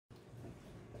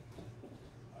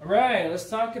All right, let's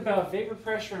talk about vapor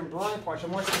pressure and boiling point, or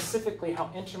more specifically how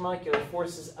intermolecular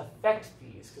forces affect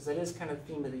these, because that is kind of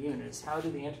the theme of the unit, is how do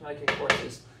the intermolecular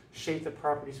forces shape the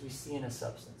properties we see in a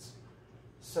substance.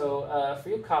 So for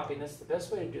you copying this, the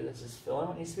best way to do this is fill in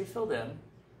what needs to be filled in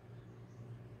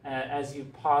as you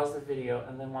pause the video,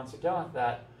 and then once you're done with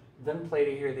that, then play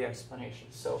to hear the explanation.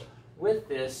 So with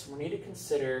this, we need to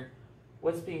consider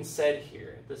what's being said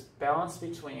here, this balance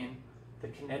between the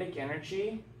kinetic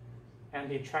energy and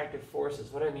the attractive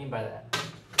forces. What do I mean by that?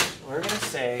 We're going to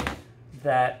say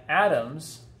that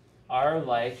atoms are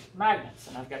like magnets,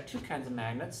 and I've got two kinds of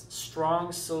magnets,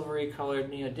 strong silvery colored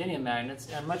neodymium magnets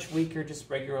and much weaker just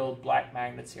regular old black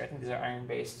magnets here. I think these are iron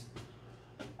based.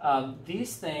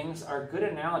 These things are good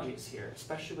analogies here,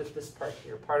 especially with this part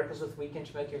here. Particles with weak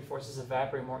intermolecular forces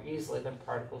evaporate more easily than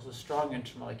particles with strong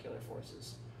intermolecular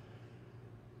forces.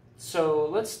 So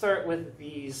let's start with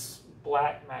these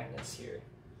black magnets here.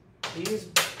 These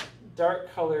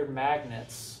dark colored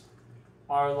magnets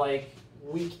are like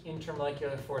weak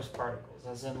intermolecular force particles,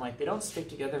 as in like they don't stick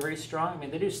together very strong. I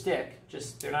mean, they do stick,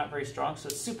 just they're not very strong, so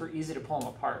it's super easy to pull them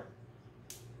apart.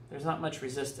 There's not much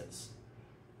resistance.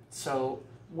 So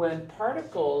when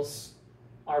particles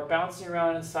are bouncing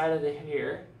around inside of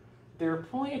here, they're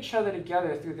pulling each other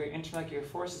together through their intermolecular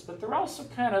forces, but they're also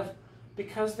kind of,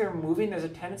 because they're moving, there's a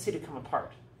tendency to come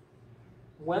apart.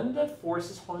 When the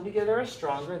forces holding together are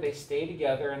stronger, they stay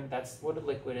together, and that's what a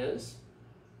liquid is.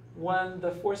 When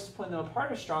the forces pulling them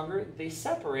apart are stronger, they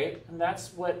separate, and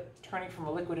that's what turning from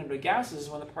a liquid into a gas is,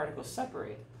 when the particles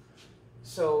separate.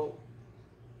 So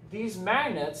these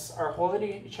magnets are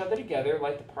holding each other together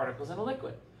like the particles in a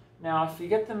liquid. Now, if you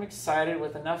get them excited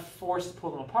with enough force to pull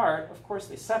them apart, of course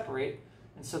they separate,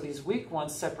 and so these weak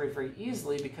ones separate very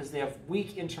easily because they have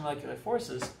weak intermolecular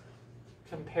forces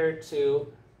compared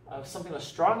to something with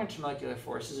strong intermolecular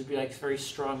forces would be like very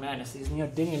strong magnets. These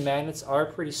neodymium magnets are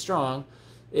pretty strong.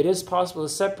 It is possible to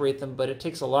separate them, but it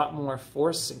takes a lot more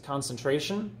force and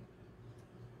concentration.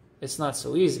 It's not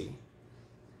so easy.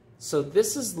 So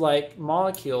this is like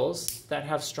molecules that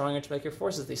have strong intermolecular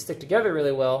forces. They stick together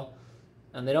really well,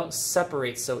 and they don't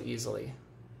separate so easily.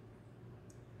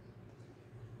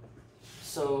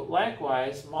 So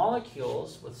likewise,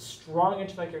 molecules with strong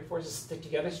intermolecular forces stick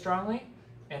together strongly,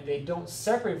 and they don't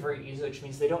separate very easily, which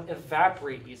means they don't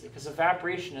evaporate easily, because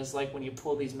evaporation is like when you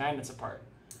pull these magnets apart.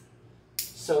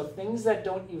 So things that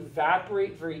don't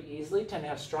evaporate very easily tend to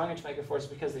have strong intermolecular forces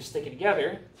because they're sticking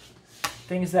together.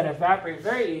 Things that evaporate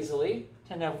very easily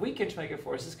tend to have weak intermolecular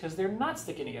forces because they're not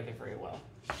sticking together very well.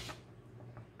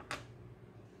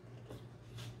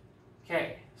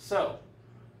 Okay, so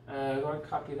go and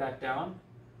copy that down.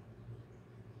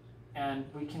 And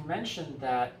we can mention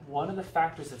that one of the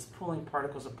factors that's pulling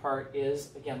particles apart is,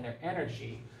 again, their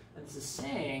energy. And this is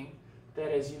saying that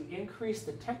as you increase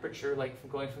the temperature, like from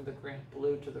going from the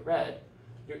blue to the red,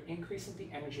 you're increasing the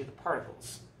energy of the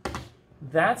particles.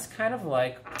 That's kind of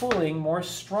like pulling more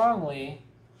strongly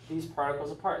these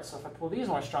particles apart. So if I pull these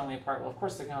more strongly apart, well, of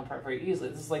course they're going to come apart very easily.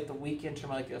 This is like the weak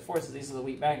intermolecular forces. These are the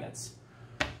weak magnets.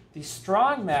 These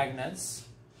strong magnets,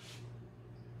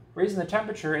 raising the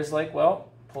temperature is like, well,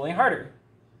 pulling harder.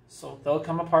 So they'll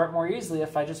come apart more easily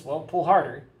if I just, well, pull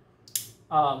harder.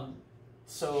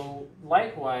 So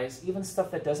likewise, even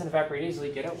stuff that doesn't evaporate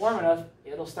easily, get it warm enough,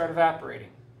 it'll start evaporating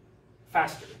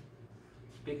faster,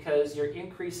 because you're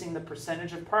increasing the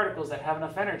percentage of particles that have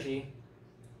enough energy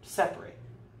to separate.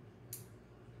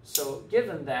 So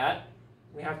given that,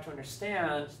 we have to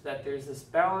understand that there's this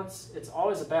balance. It's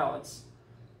always a balance,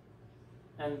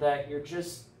 and that you're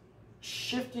just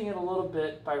shifting it a little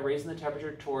bit by raising the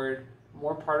temperature toward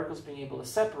more particles being able to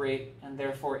separate and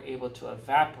therefore able to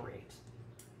evaporate.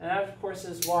 And that, of course,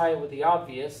 is why, with the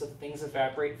obvious, if things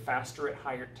evaporate faster at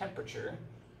higher temperature,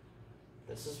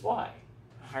 this is why.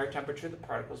 At higher temperature, the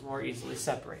particles more easily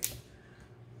separate.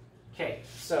 Okay,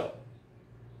 so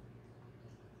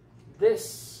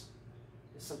this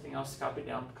is something else to copy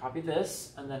down. Copy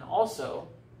this, and then also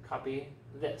copy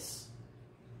this.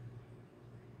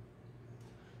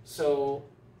 So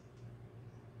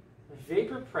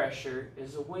vapor pressure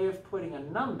is a way of putting a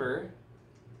number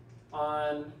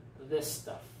on this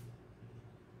stuff,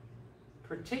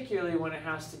 particularly when it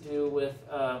has to do with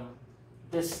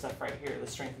this stuff right here, the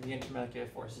strength of the intermolecular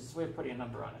forces. It's a way of putting a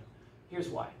number on it. Here's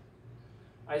why.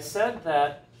 I said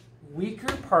that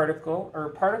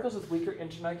particles with weaker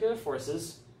intermolecular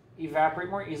forces evaporate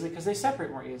more easily because they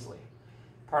separate more easily.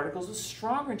 Particles with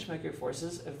stronger intermolecular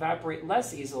forces evaporate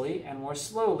less easily and more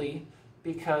slowly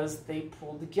because they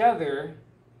pull together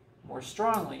more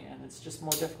strongly, and it's just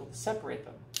more difficult to separate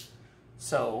them.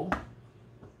 So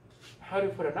how to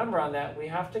put a number on that? We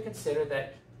have to consider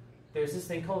that there's this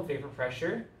thing called vapor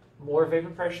pressure. More vapor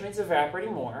pressure means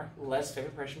evaporating more. Less vapor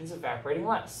pressure means evaporating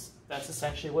less. That's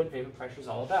essentially what vapor pressure is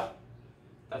all about.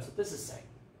 That's what this is saying.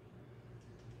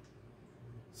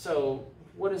 So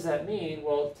what does that mean?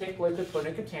 Well, take liquid, put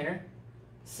in a container,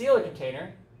 seal a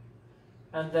container,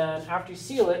 and then after you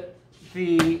seal it,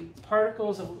 the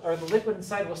particles or the liquid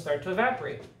inside will start to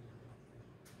evaporate.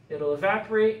 It'll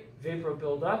evaporate, vapor will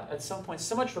build up. At some point,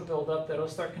 so much will build up that it'll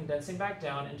start condensing back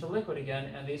down into liquid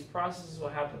again, and these processes will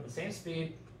happen at the same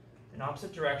speed, in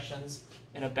opposite directions,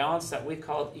 in a balance that we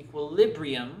call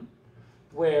equilibrium,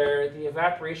 where the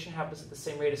evaporation happens at the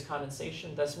same rate as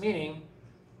condensation, thus meaning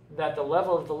that the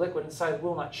level of the liquid inside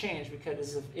will not change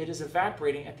because it is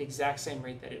evaporating at the exact same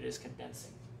rate that it is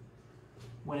condensing.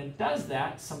 When it does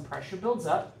that, some pressure builds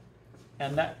up,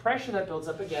 and that pressure that builds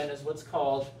up again is what's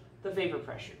called the vapor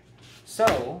pressure.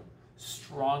 So,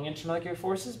 strong intermolecular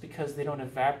forces, because they don't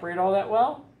evaporate all that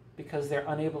well, because they're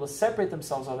unable to separate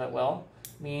themselves all that well,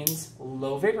 means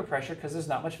low vapor pressure because there's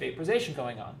not much vaporization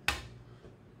going on.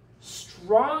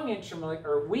 Strong intermolecular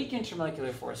or weak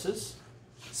intermolecular forces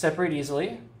separate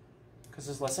easily because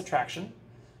there's less attraction,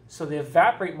 so they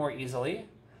evaporate more easily,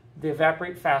 they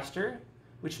evaporate faster,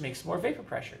 which makes more vapor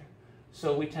pressure.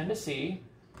 So we tend to see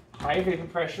high vapor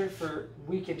pressure for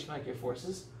weak intermolecular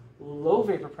forces, low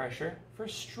vapor pressure for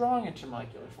strong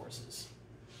intermolecular forces.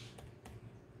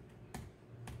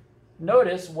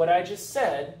 Notice what I just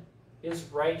said is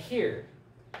right here.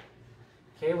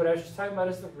 Okay, what I was just talking about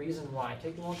is the reason why.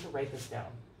 Take a moment to write this down.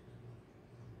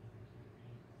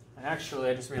 And actually,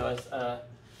 I just realized,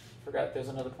 forgot there's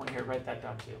another point here. Write that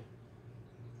down too.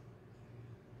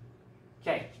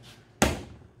 Okay.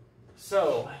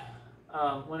 So,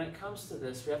 when it comes to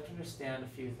this, we have to understand a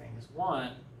few things.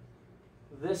 One,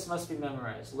 this must be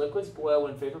memorized. Liquids boil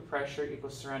when vapor pressure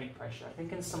equals surrounding pressure. I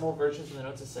think in some old versions of the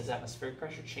notes it says atmospheric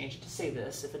pressure. Change it to say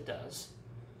this if it does.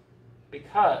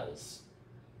 Because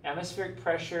atmospheric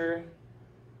pressure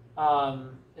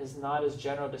is not as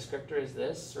general a descriptor as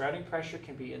this. Surrounding pressure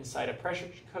can be inside a pressure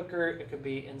cooker, it can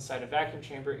be inside a vacuum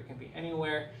chamber, it can be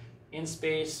anywhere, in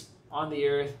space, on the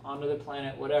Earth, onto the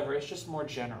planet, whatever. It's just more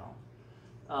general.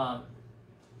 And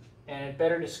it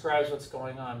better describes what's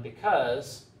going on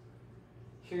because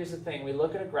here's the thing. We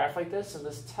look at a graph like this, and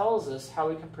this tells us how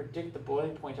we can predict the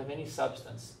boiling point of any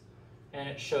substance. And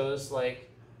it shows like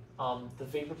the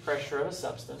vapor pressure of a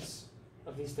substance,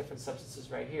 of these different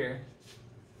substances right here.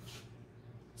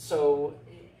 So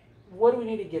what do we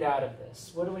need to get out of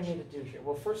this? What do we need to do here?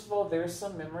 Well, first of all, there's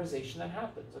some memorization that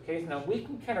happens. Okay, now we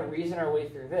can kind of reason our way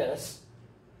through this.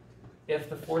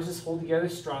 If the forces hold together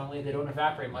strongly, they don't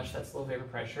evaporate much, that's low vapor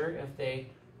pressure. If they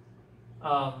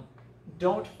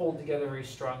don't hold together very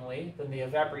strongly, then they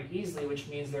evaporate easily, which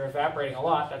means they're evaporating a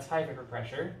lot, that's high vapor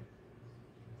pressure.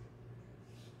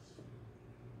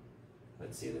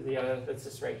 Let's see, the other, that's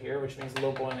this right here, which means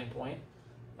low boiling point.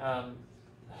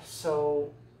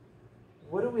 So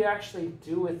what do we actually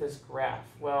do with this graph?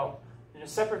 Well, in a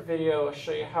separate video, I'll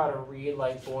show you how to read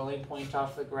like boiling point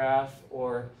off the graph,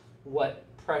 or what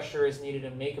pressure is needed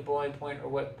to make a boiling point, or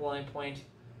what boiling point,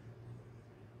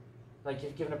 like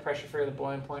you've given a pressure figure the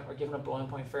boiling point, or given a boiling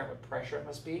point figure what pressure it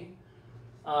must be.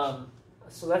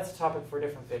 So that's a topic for a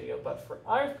different video, but for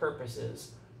our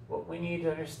purposes, what we need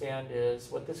to understand is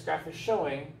what this graph is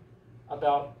showing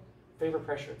about vapor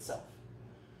pressure itself.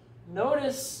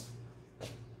 Notice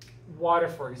water,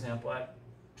 for example, at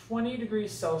 20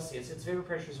 degrees Celsius, its vapor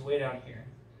pressure is way down here.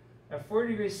 At 40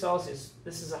 degrees Celsius,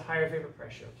 this is a higher vapor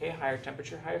pressure, okay? Higher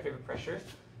temperature, higher vapor pressure.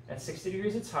 At 60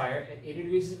 degrees, it's higher. At 80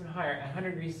 degrees, it's even higher. At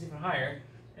 100 degrees, it's even higher.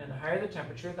 And the higher the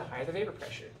temperature, the higher the vapor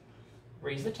pressure.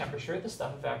 Raise the temperature, the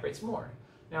stuff evaporates more.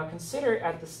 Now consider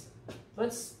at this,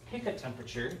 let's pick a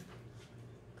temperature.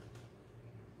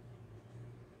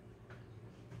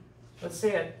 Let's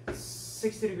say at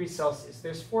 60 degrees Celsius.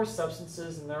 There's 4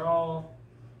 substances, and they're all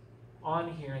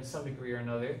on here in some degree or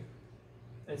another.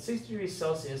 At 60 degrees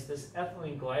Celsius, this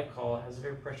ethylene glycol has a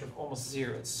vapor pressure of almost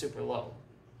 0. It's super low.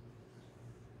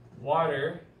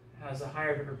 Water has a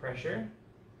higher vapor pressure.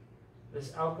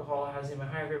 This alcohol has even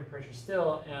higher vapor pressure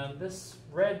still. And this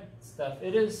red stuff,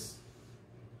 it is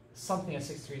something at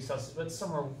 60 degrees Celsius, but it's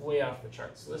somewhere way off the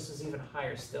chart. So this is even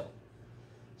higher still.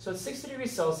 So at 60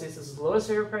 degrees Celsius, this is lowest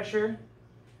vapor pressure,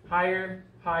 higher,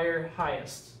 higher,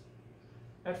 highest.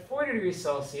 At 40 degrees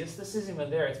Celsius, this isn't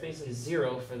even there. It's basically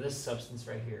 0 for this substance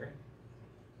right here.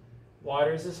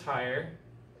 Water's is higher.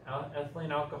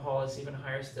 Ethylene alcohol is even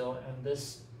higher still. And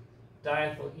this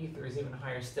diethyl ether is even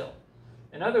higher still.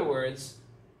 In other words,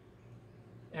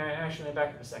 actually, let me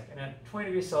back up a second. At 20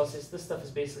 degrees Celsius, this stuff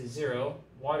is basically 0.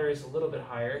 Water is a little bit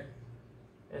higher.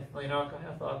 Ethyl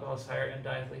alcohol is higher, and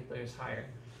diethyl ether is higher.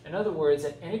 In other words,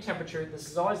 at any temperature, this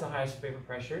is always the highest vapor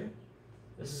pressure,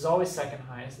 this is always second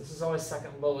highest, this is always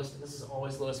second lowest, and this is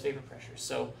always lowest vapor pressure.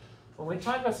 So when we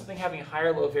talk about something having high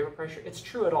or low vapor pressure, it's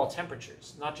true at all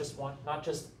temperatures, not just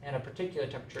in a particular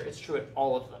temperature, it's true at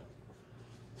all of them.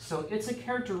 So it's a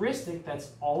characteristic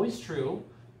that's always true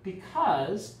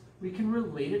because we can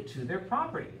relate it to their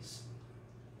properties.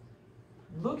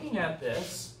 Looking at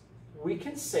this, we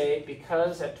can say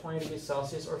because at 20 degrees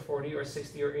Celsius or 40 or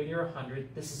 60 or 80 or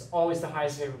 100, this is always the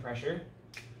highest vapor pressure.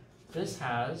 This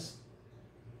has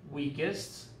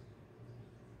weakest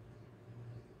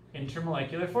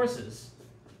intermolecular forces.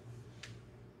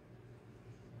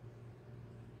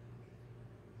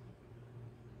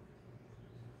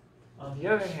 On the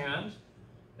other hand,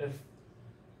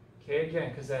 again,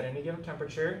 because at any given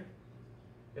temperature,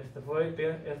 if the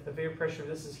vapor pressure of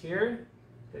this is here,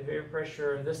 the vapor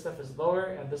pressure of this stuff is lower,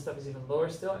 and this stuff is even lower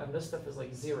still, and this stuff is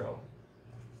like 0.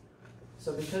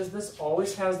 So because this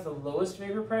always has the lowest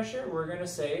vapor pressure, we're going to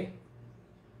say,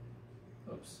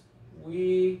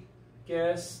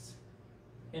 weakest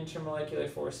intermolecular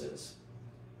forces.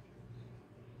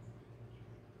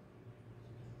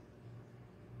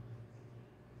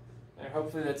 And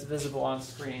hopefully that's visible on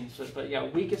screen. So, but yeah,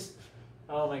 weakest,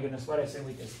 oh my goodness, why did I say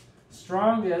weakest?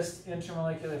 Strongest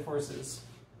intermolecular forces.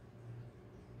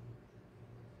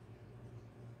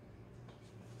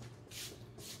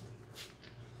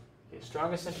 Okay,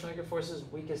 strongest intermolecular forces,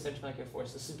 weakest intermolecular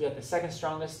forces. This would be at the second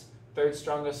strongest, third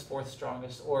strongest, fourth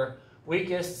strongest, or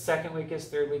weakest, second weakest,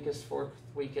 third weakest, fourth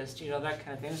weakest, you know, that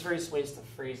kind of thing. There's various ways to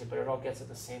phrase it, but it all gets at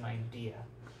the same idea.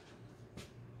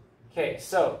 Okay,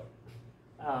 so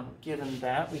given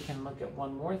that, we can look at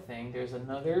one more thing. There's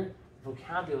another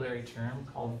vocabulary term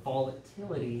called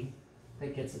volatility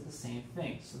that gets at the same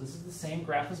thing. So this is the same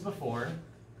graph as before,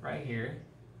 right here.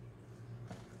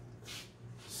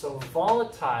 So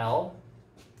volatile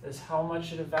is how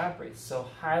much it evaporates. So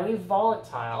highly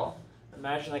volatile,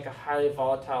 imagine like a highly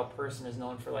volatile person is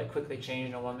known for like quickly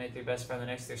changing, one minute they're your best friend, the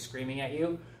next they're screaming at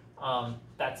you.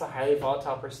 That's a highly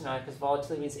volatile personality because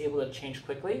volatility means able to change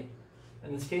quickly.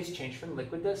 In this case, change from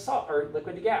liquid to solid or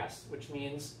liquid to gas, which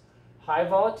means high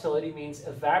volatility means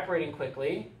evaporating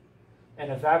quickly,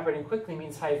 and evaporating quickly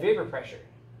means high vapor pressure.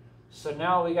 So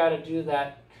now we got to do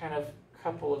that kind of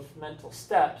couple of mental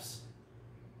steps.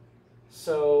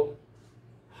 So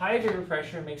high vapor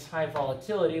pressure makes high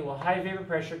volatility. Well, high vapor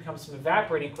pressure comes from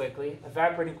evaporating quickly.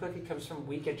 Evaporating quickly comes from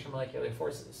weak intermolecular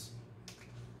forces.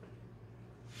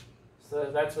 So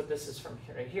that's what this is from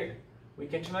right here.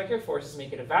 Weak intermolecular forces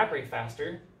make it evaporate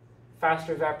faster.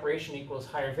 Faster evaporation equals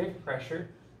higher vapor pressure.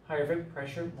 Higher vapor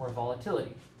pressure, more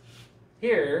volatility.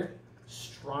 Here,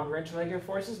 stronger intermolecular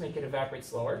forces make it evaporate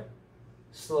slower.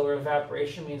 Slower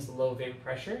evaporation means low vapor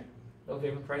pressure. Low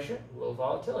vapor pressure, low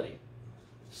volatility.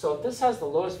 So if this has the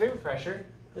lowest vapor pressure,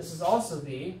 this is also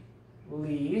the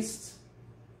least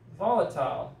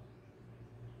volatile.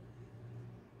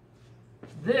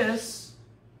 This,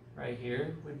 right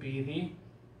here, would be the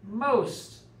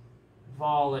most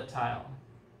volatile.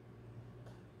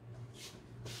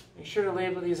 Make sure to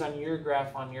label these on your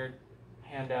graph on your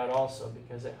handout also,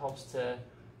 because it helps to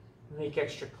make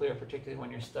extra clear, particularly when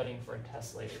you're studying for a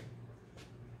test later.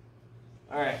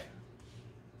 All right.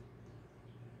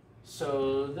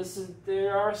 So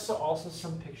there are also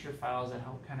some picture files that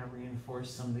help kind of reinforce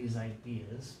some of these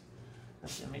ideas.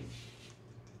 Let me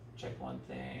check one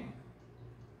thing,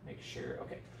 make sure,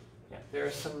 okay. Yeah, there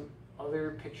are some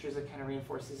other pictures that kind of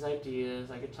reinforce these ideas.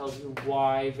 Like it tells you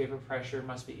why vapor pressure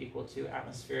must be equal to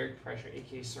atmospheric pressure,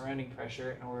 aka surrounding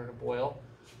pressure, in order to boil.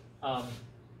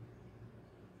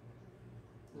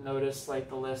 Notice like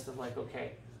the list of like,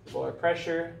 okay, lower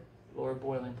pressure, lower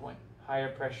boiling point, higher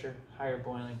pressure, higher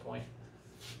boiling point.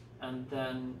 And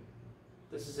then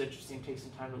this is interesting, take some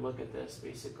time to look at this.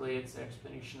 Basically, it's an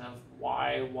explanation of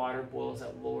why water boils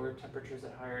at lower temperatures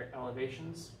at higher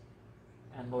elevations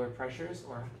and lower pressures,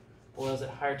 or boils at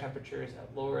higher temperatures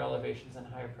at lower elevations and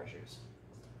higher pressures.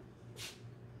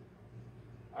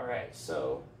 All right,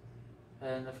 so,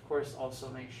 and of course also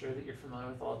make sure that you're familiar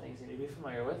with all the things you need to be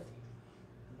familiar with.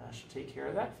 And that should take care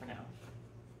of that for now.